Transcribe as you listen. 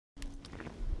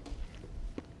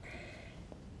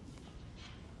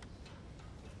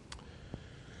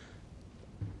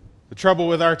Trouble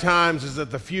with our times is that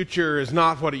the future is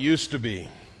not what it used to be.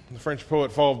 The French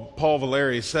poet Paul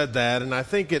Valéry said that, and I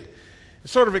think it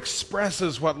sort of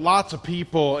expresses what lots of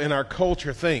people in our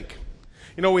culture think.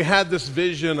 You know, we had this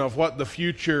vision of what the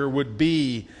future would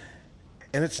be,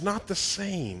 and it's not the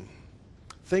same.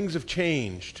 Things have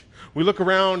changed. We look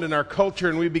around in our culture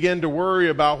and we begin to worry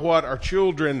about what our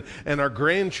children and our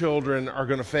grandchildren are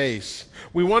going to face.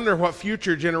 We wonder what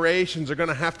future generations are going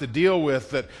to have to deal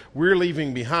with that we're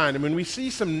leaving behind. I mean, we see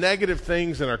some negative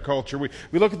things in our culture. We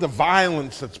look at the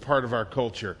violence that's part of our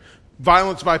culture.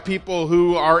 Violence by people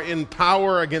who are in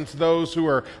power against those who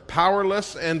are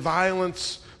powerless, and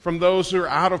violence from those who are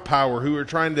out of power, who are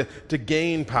trying to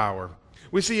gain power.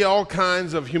 We see all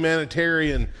kinds of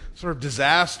humanitarian sort of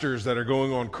disasters that are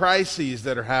going on, crises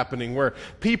that are happening, where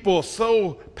people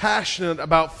so passionate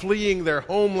about fleeing their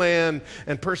homeland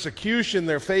and persecution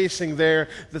they're facing there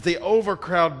that they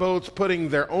overcrowd boats, putting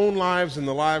their own lives and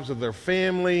the lives of their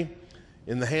family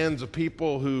in the hands of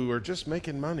people who are just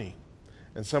making money,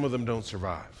 and some of them don't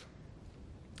survive.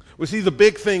 We see the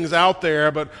big things out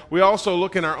there, but we also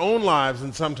look in our own lives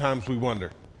and sometimes we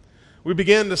wonder. We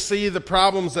begin to see the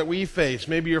problems that we face.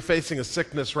 Maybe you're facing a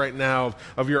sickness right now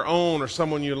of your own or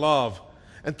someone you love,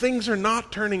 and things are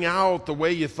not turning out the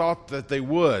way you thought that they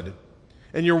would.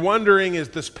 And you're wondering, is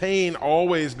this pain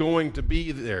always going to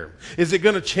be there? Is it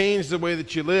going to change the way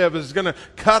that you live? Is it going to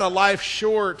cut a life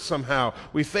short somehow?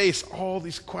 We face all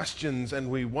these questions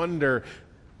and we wonder,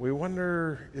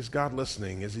 is God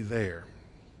listening? Is He there?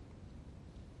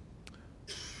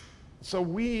 So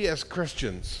we as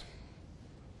Christians,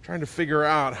 trying to figure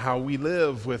out how we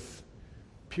live with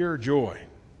pure joy.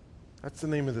 That's the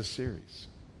name of this series.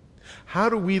 How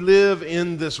do we live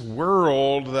in this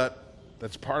world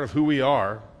that's part of who we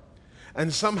are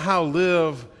and somehow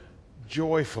live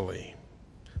joyfully?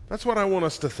 That's what I want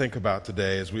us to think about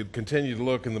today as we continue to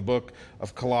look in the book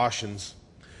of Colossians.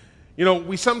 You know,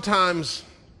 we sometimes,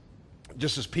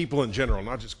 just as people in general,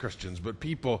 not just Christians, but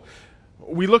people,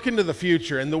 we look into the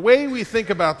future, and the way we think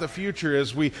about the future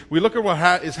is we look at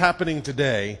what is happening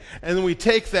today, and then we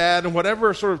take that and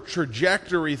whatever sort of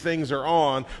trajectory things are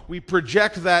on, we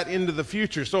project that into the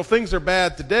future. So if things are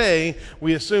bad today,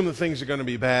 we assume that things are going to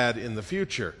be bad in the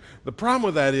future. The problem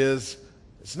with that is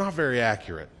it's not very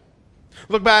accurate.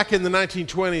 Look back in the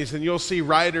 1920s and you'll see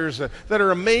writers that are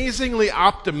amazingly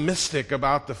optimistic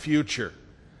about the future.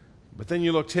 But then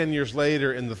you look 10 years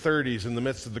later in the 30s, in the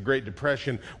midst of the Great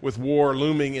Depression, with war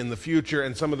looming in the future,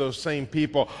 and some of those same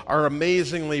people are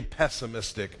amazingly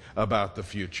pessimistic about the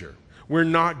future. We're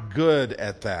not good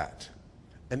at that.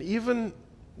 And even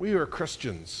we who are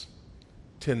Christians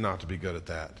tend not to be good at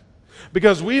that.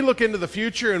 Because we look into the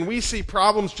future and we see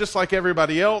problems just like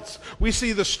everybody else. We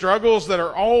see the struggles that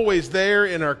are always there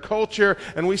in our culture,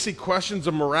 and we see questions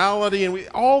of morality and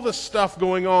all this stuff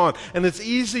going on. And it's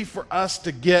easy for us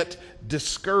to get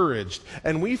discouraged.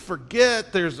 And we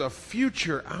forget there's a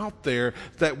future out there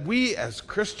that we as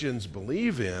Christians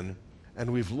believe in,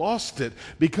 and we've lost it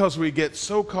because we get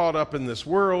so caught up in this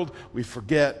world, we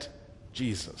forget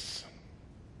Jesus.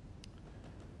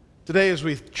 Today, as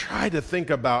we try to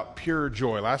think about pure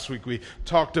joy, last week we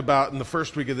talked about, in the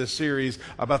first week of this series,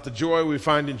 about the joy we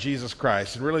find in Jesus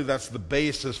Christ. And really that's the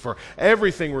basis for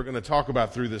everything we're going to talk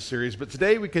about through this series. But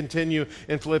today we continue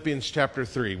in Philippians chapter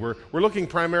 3. We're looking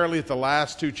primarily at the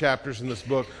last two chapters in this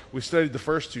book. We studied the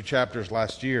first two chapters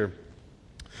last year.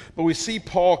 But we see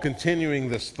Paul continuing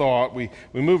this thought. We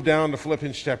move down to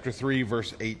Philippians chapter 3,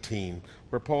 verse 18,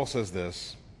 where Paul says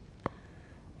this: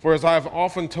 "For as I have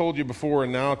often told you before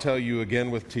and now tell you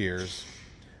again with tears,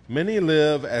 many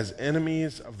live as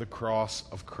enemies of the cross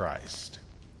of Christ."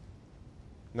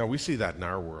 Now, we see that in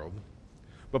our world,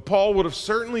 but Paul would have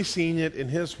certainly seen it in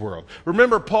his world.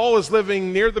 Remember, Paul is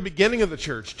living near the beginning of the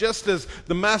church, just as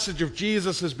the message of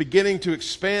Jesus is beginning to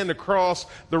expand across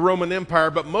the Roman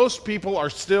Empire, but most people are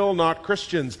still not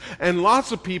Christians. And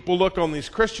lots of people look on these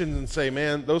Christians and say,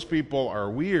 man, those people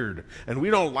are weird, and we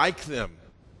don't like them.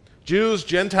 Jews,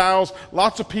 Gentiles,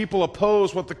 lots of people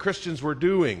oppose what the Christians were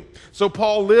doing. So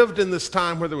Paul lived in this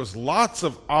time where there was lots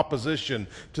of opposition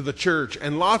to the church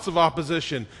and lots of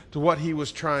opposition to what he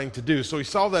was trying to do. So he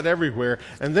saw that everywhere.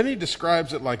 And then he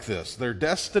describes it like this: their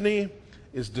destiny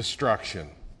is destruction.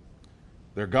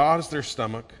 Their God is their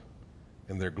stomach,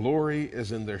 and their glory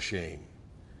is in their shame.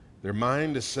 Their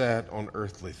mind is set on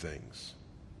earthly things.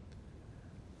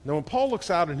 Now, when Paul looks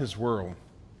out in his world,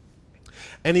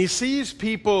 and he sees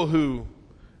people who,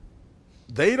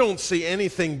 they don't see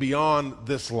anything beyond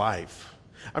this life.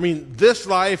 I mean, this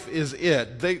life is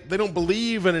it. They don't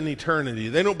believe in an eternity.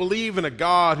 They don't believe in a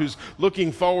God who's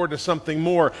looking forward to something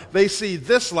more. They see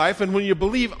this life, and when you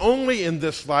believe only in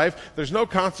this life, there's no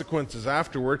consequences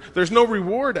afterward. There's no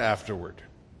reward afterward.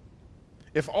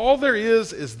 If all there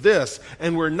is this,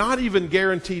 and we're not even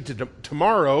guaranteed to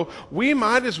tomorrow, we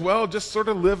might as well just sort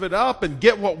of live it up and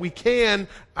get what we can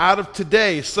out of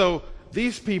today. So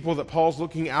these people that Paul's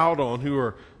looking out on, who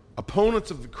are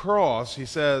opponents of the cross, he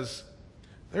says,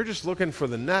 they're just looking for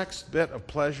the next bit of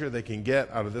pleasure they can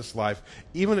get out of this life,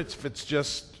 even if it's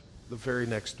just the very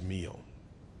next meal.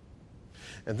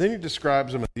 And then he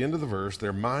describes them at the end of the verse,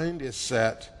 their mind is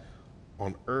set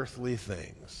on earthly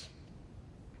things.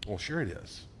 Well, sure it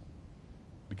is,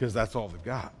 because that's all they've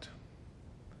got.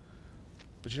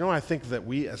 But I think that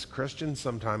we as Christians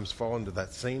sometimes fall into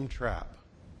that same trap.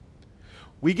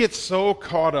 We get so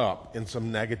caught up in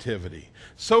some negativity,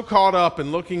 so caught up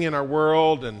in looking in our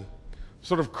world and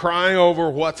sort of crying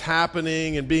over what's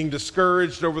happening and being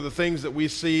discouraged over the things that we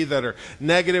see that are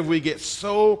negative. We get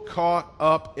so caught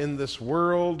up in this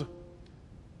world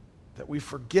that we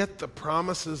forget the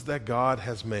promises that God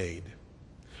has made.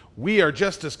 We are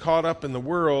just as caught up in the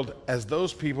world as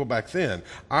those people back then.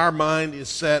 Our mind is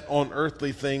set on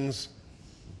earthly things,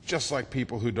 just like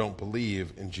people who don't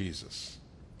believe in Jesus.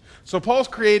 So Paul's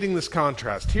creating this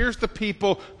contrast. Here's the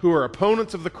people who are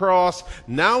opponents of the cross.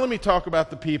 Now let me talk about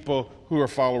the people who are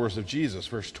followers of Jesus.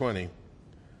 Verse 20.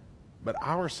 But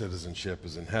our citizenship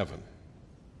is in heaven,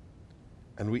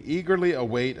 and we eagerly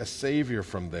await a Savior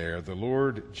from there, the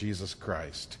Lord Jesus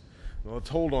Christ. Well, let's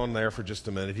hold on there for just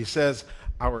a minute. He says,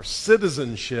 our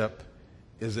citizenship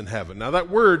is in heaven. Now, that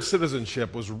word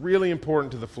citizenship was really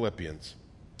important to the Philippians.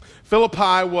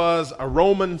 Philippi was a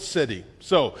Roman city.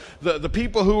 So the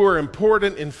people who were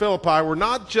important in Philippi were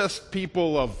not just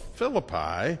people of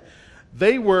Philippi,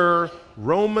 they were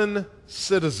Roman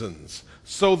citizens.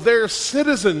 So their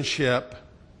citizenship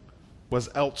was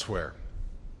elsewhere.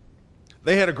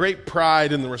 They had a great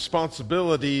pride in the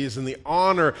responsibilities and the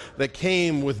honor that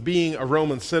came with being a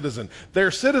Roman citizen. Their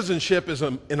citizenship is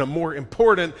in a more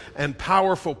important and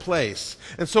powerful place.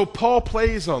 And so Paul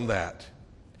plays on that.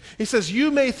 He says,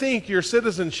 you may think your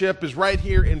citizenship is right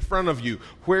here in front of you,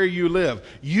 where you live.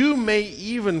 You may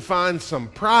even find some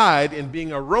pride in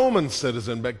being a Roman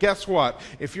citizen, but guess what?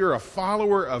 If you're a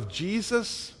follower of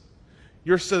Jesus,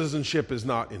 your citizenship is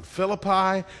not in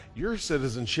Philippi. Your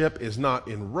citizenship is not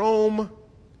in Rome.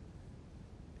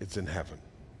 It's in heaven.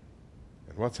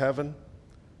 And what's heaven?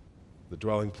 The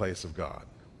dwelling place of God.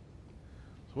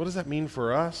 So what does that mean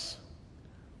for us?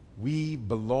 We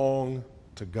belong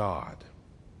to God.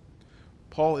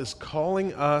 Paul is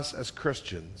calling us as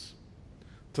Christians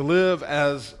to live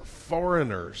as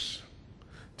foreigners,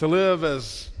 to live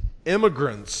as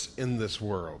immigrants in this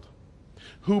world,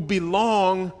 who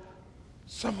belong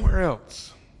somewhere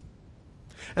else.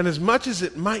 And as much as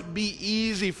it might be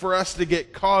easy for us to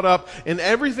get caught up in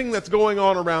everything that's going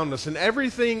on around us and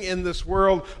everything in this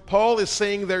world, Paul is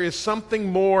saying there is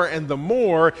something more, and the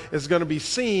more is going to be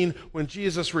seen when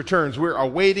Jesus returns. We're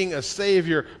awaiting a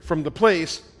Savior from the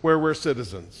place where we're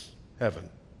citizens, heaven.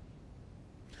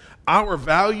 Our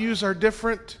values are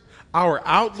different. Our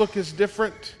outlook is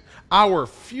different. Our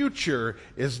future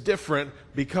is different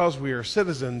because we are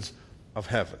citizens of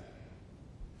heaven.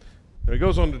 Now he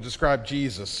goes on to describe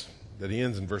Jesus, that he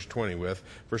ends in verse 20 with.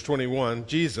 Verse 21,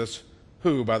 Jesus,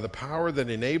 who, by the power that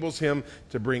enables him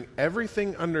to bring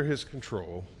everything under his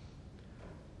control,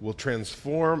 will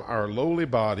transform our lowly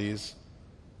bodies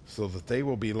so that they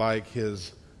will be like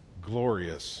his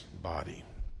glorious body.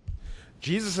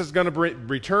 Jesus is going to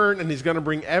return, and he's going to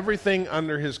bring everything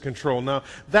under his control. Now,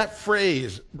 that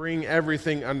phrase, bring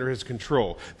everything under his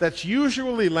control, that's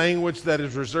usually language that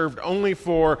is reserved only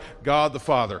for God the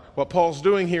Father. What Paul's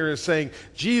doing here is saying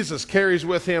Jesus carries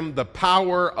with him the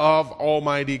power of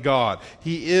Almighty God.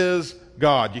 He is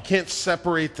God. You can't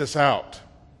separate this out.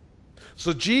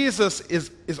 So Jesus is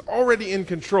already in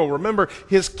control. Remember,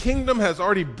 his kingdom has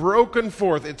already broken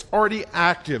forth. It's already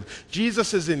active.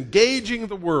 Jesus is engaging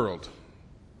the world.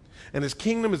 And his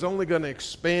kingdom is only going to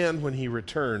expand when he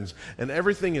returns. And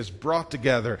everything is brought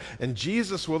together. And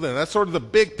Jesus will then, that's sort of the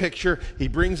big picture. He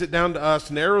brings it down to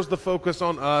us, narrows the focus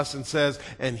on us, and says,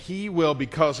 and he will,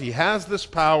 because he has this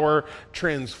power,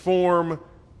 transform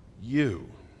you.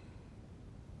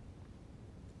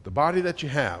 The body that you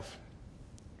have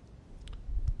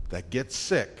that gets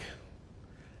sick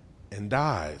and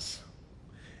dies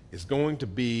is going to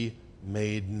be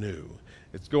made new.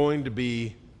 It's going to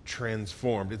be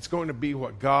transformed. It's going to be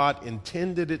what God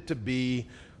intended it to be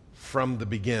from the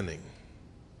beginning.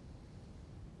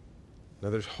 Now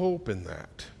there's hope in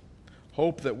that.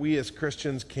 hope that we as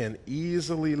Christians can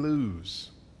easily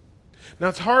lose. Now,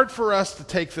 it's hard for us to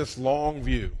take this long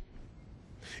view.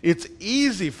 It's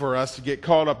easy for us to get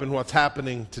caught up in what's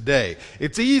happening today.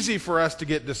 It's easy for us to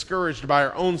get discouraged by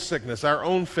our own sickness, our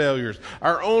own failures,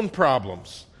 our own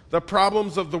problems, the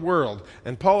problems of the world.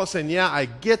 And Paul is saying, yeah, I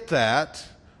get that,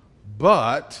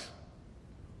 but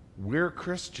we're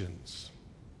Christians.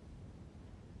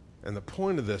 And the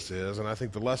point of this is, and I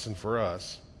think the lesson for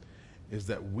us, is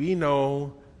that we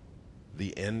know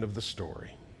the end of the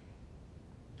story.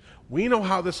 We know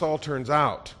how this all turns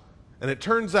out. And it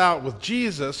turns out with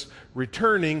Jesus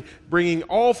returning, bringing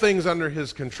all things under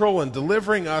his control and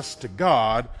delivering us to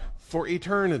God for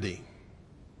eternity.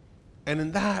 And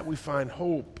in that we find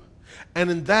hope. And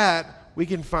in that we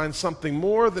can find something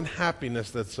more than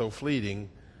happiness that's so fleeting.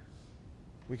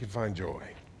 We can find joy.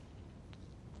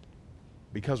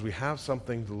 Because we have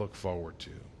something to look forward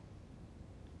to.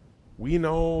 We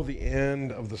know the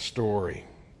end of the story.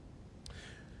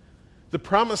 The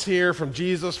promise here from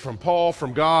Jesus, from Paul,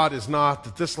 from God is not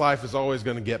that this life is always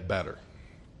going to get better.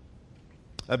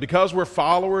 That because we're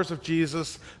followers of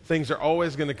Jesus, things are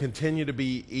always going to continue to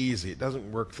be easy. It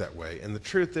doesn't work that way. And the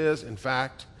truth is, in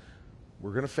fact,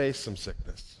 we're going to face some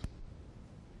sickness.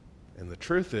 And the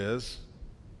truth is,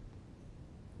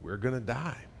 we're going to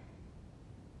die.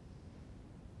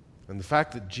 And the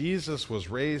fact that Jesus was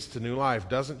raised to new life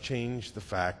doesn't change the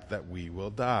fact that we will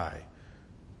die.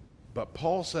 But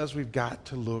Paul says we've got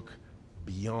to look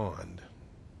beyond.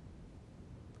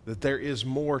 That there is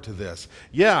more to this.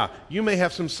 Yeah, you may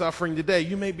have some suffering today.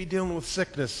 You may be dealing with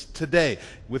sickness today,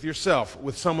 with yourself,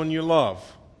 with someone you love.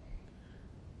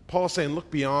 Paul's saying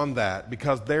look beyond that,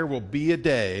 because there will be a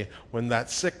day when that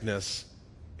sickness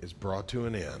is brought to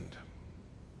an end.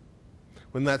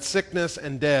 When that sickness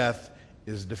and death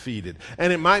is defeated.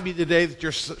 And it might be today that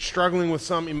you're struggling with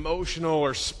some emotional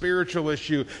or spiritual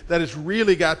issue that has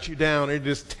really got you down. It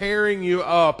is tearing you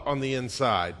up on the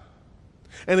inside.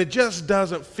 And it just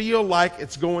doesn't feel like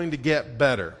it's going to get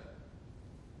better.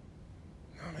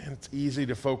 Oh man, it's easy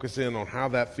to focus in on how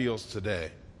that feels today.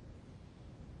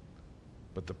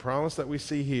 But the promise that we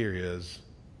see here is,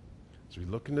 as we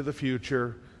look into the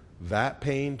future, that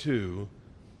pain too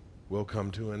will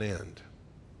come to an end.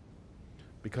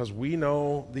 Because we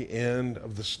know the end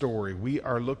of the story. We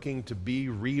are looking to be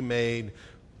remade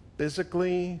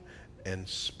physically and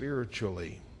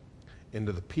spiritually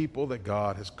into the people that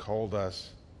God has called us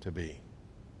to be.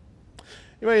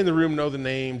 Anybody in the room know the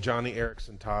name Johnny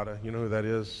Erickson Tada? You know who that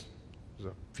is?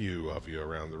 There's a few of you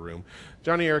around the room.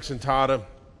 Johnny Erickson Tada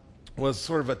was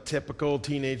sort of a typical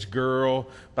teenage girl,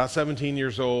 about 17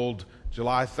 years old.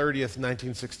 July 30th,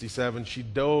 1967, she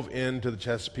dove into the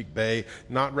Chesapeake Bay,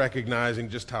 not recognizing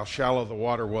just how shallow the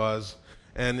water was,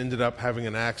 and ended up having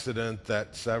an accident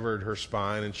that severed her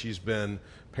spine, and she's been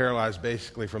paralyzed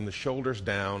basically from the shoulders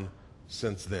down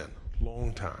since then.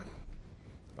 Long time.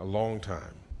 A long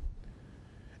time.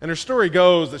 And her story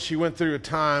goes that she went through a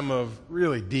time of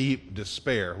really deep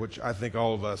despair, which I think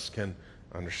all of us can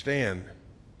understand,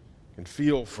 can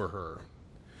feel for her.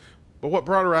 But what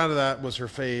brought her out of that was her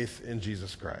faith in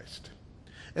Jesus Christ.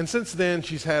 And since then,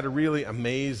 she's had a really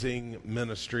amazing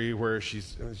ministry where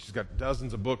she's got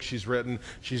dozens of books she's written.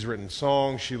 She's written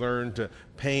songs. She learned to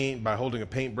paint by holding a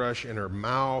paintbrush in her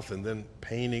mouth and then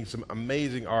painting some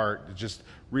amazing art. It just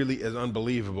really is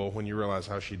unbelievable when you realize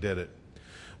how she did it.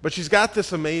 But she's got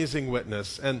this amazing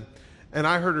witness. And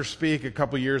I heard her speak a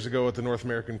couple years ago at the North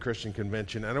American Christian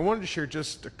Convention, and I wanted to share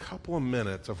just a couple of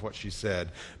minutes of what she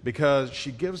said, because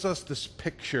she gives us this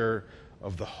picture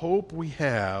of the hope we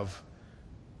have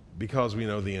because we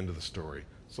know the end of the story.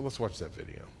 So let's watch that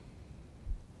video.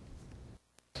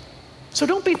 So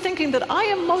don't be thinking that I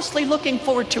am mostly looking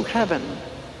forward to heaven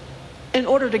in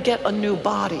order to get a new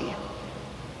body.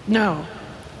 No,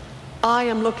 I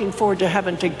am looking forward to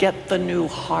heaven to get the new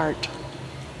heart.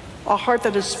 A heart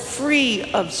that is free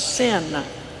of sin,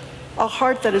 a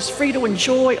heart that is free to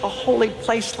enjoy a holy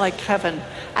place like heaven.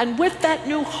 And with that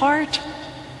new heart,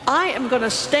 I am going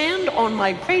to stand on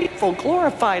my grateful,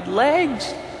 glorified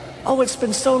legs. Oh, it's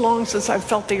been so long since I've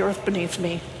felt the earth beneath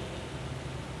me.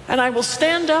 And I will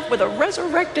stand up with a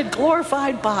resurrected,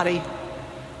 glorified body.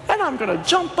 And I'm going to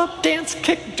jump up, dance,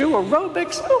 kick, do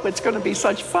aerobics. Oh, it's going to be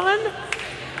such fun.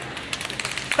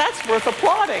 That's worth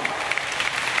applauding.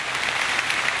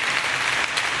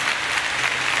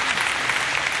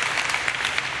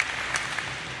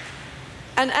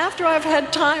 And after I've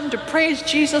had time to praise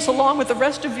Jesus along with the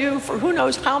rest of you for who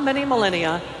knows how many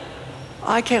millennia,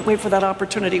 I can't wait for that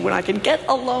opportunity when I can get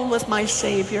alone with my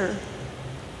Savior.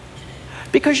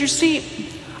 Because you see,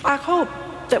 I hope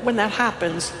that when that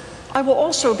happens, I will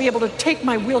also be able to take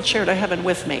my wheelchair to heaven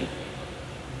with me.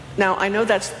 Now, I know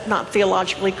that's not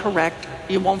theologically correct.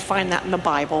 You won't find that in the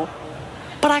Bible.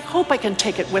 But I hope I can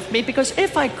take it with me, because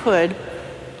if I could,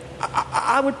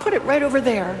 I would put it right over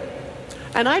there.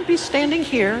 And I'd be standing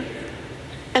here,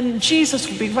 and Jesus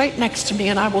would be right next to me,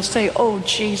 and I will say, "Oh,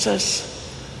 Jesus,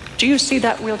 do you see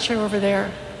that wheelchair over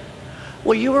there?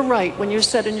 Well, you were right when you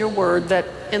said in your word that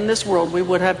in this world we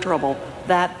would have trouble.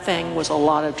 That thing was a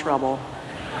lot of trouble.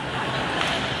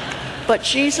 But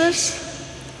Jesus,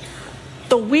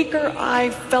 the weaker I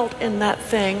felt in that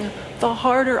thing, the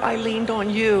harder I leaned on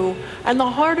you. And the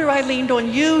harder I leaned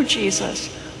on you,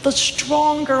 Jesus, the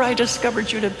stronger I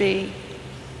discovered you to be.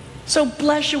 So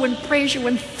bless you and praise you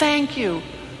and thank you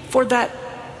for that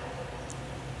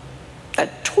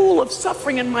tool of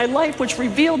suffering in my life, which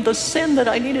revealed the sin that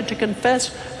I needed to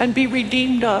confess and be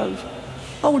redeemed of.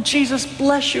 Oh, Jesus,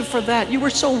 bless you for that. You were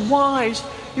so wise.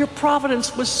 Your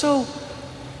providence was so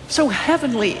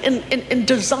heavenly in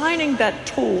designing that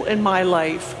tool in my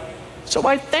life. So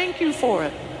I thank you for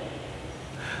it.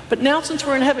 But now, since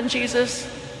we're in heaven, Jesus,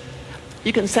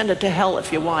 you can send it to hell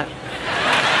if you want.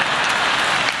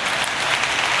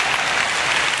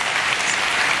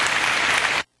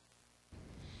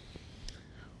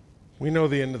 We know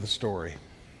the end of the story.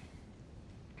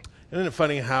 Isn't it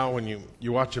funny how when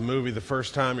you watch a movie the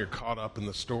first time, you're caught up in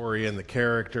the story and the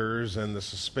characters and the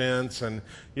suspense, and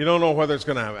you don't know whether it's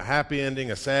going to have a happy ending,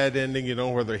 a sad ending. You don't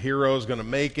know whether the hero is going to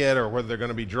make it or whether they're going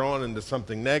to be drawn into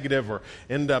something negative or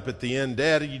end up at the end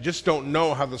dead. You just don't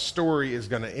know how the story is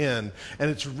going to end.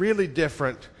 And it's really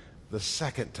different the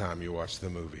second time you watch the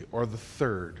movie or the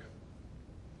third.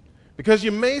 Because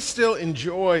you may still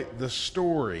enjoy the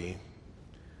story,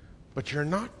 but you're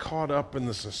not caught up in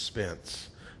the suspense,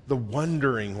 the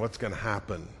wondering what's going to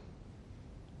happen,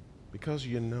 because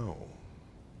you know.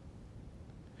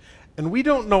 And we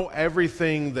don't know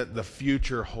everything that the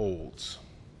future holds.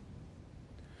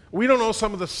 We don't know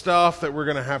some of the stuff that we're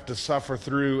going to have to suffer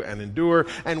through and endure,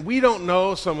 and we don't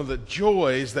know some of the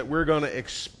joys that we're going to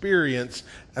experience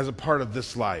as a part of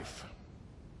this life.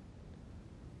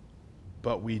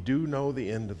 But we do know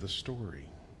the end of the story.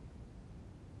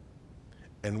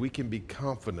 And we can be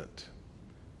confident.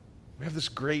 We have this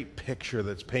great picture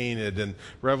that's painted in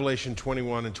Revelation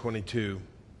 21 and 22,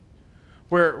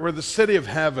 where the city of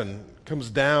heaven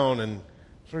comes down and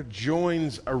sort of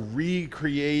joins a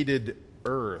recreated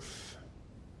earth.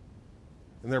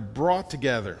 And they're brought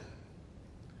together.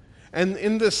 And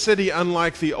in this city,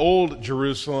 unlike the old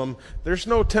Jerusalem, there's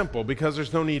no temple because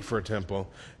there's no need for a temple.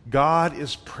 God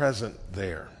is present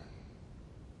there.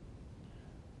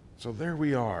 So there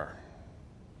we are.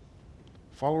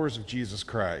 Followers of Jesus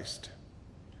Christ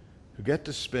who get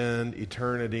to spend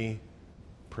eternity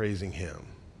praising Him.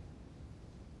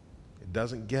 It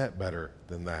doesn't get better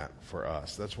than that for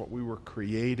us. That's what we were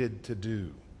created to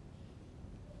do.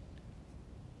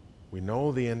 We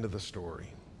know the end of the story.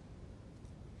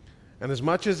 And as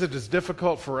much as it is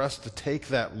difficult for us to take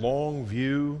that long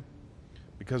view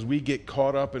because we get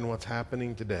caught up in what's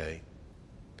happening today,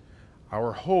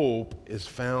 our hope is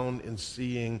found in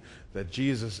seeing that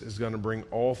Jesus is going to bring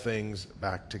all things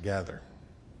back together.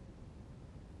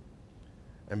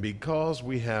 And because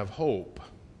we have hope,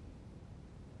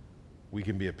 we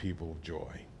can be a people of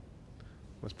joy.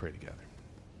 Let's pray together.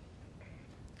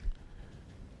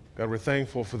 God, we're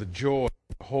thankful for the joy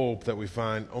and hope that we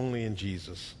find only in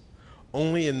Jesus,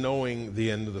 only in knowing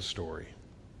the end of the story.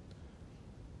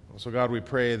 So God, we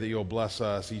pray that you'll bless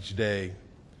us each day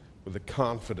with the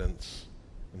confidence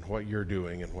in what you're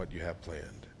doing and what you have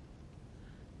planned.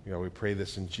 God, we pray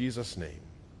this in Jesus' name.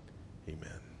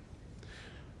 Amen.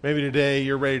 Maybe today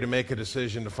you're ready to make a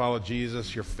decision to follow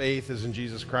Jesus. Your faith is in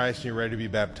Jesus Christ and you're ready to be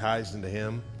baptized into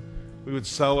Him. We would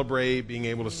celebrate being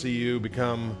able to see you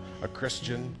become a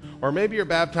Christian. Or maybe you're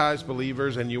baptized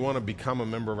believers and you want to become a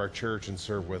member of our church and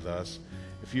serve with us.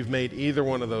 If you've made either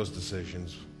one of those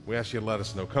decisions, we ask you to let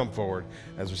us know. Come forward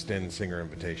as we stand and sing our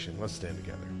invitation. Let's stand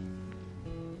together.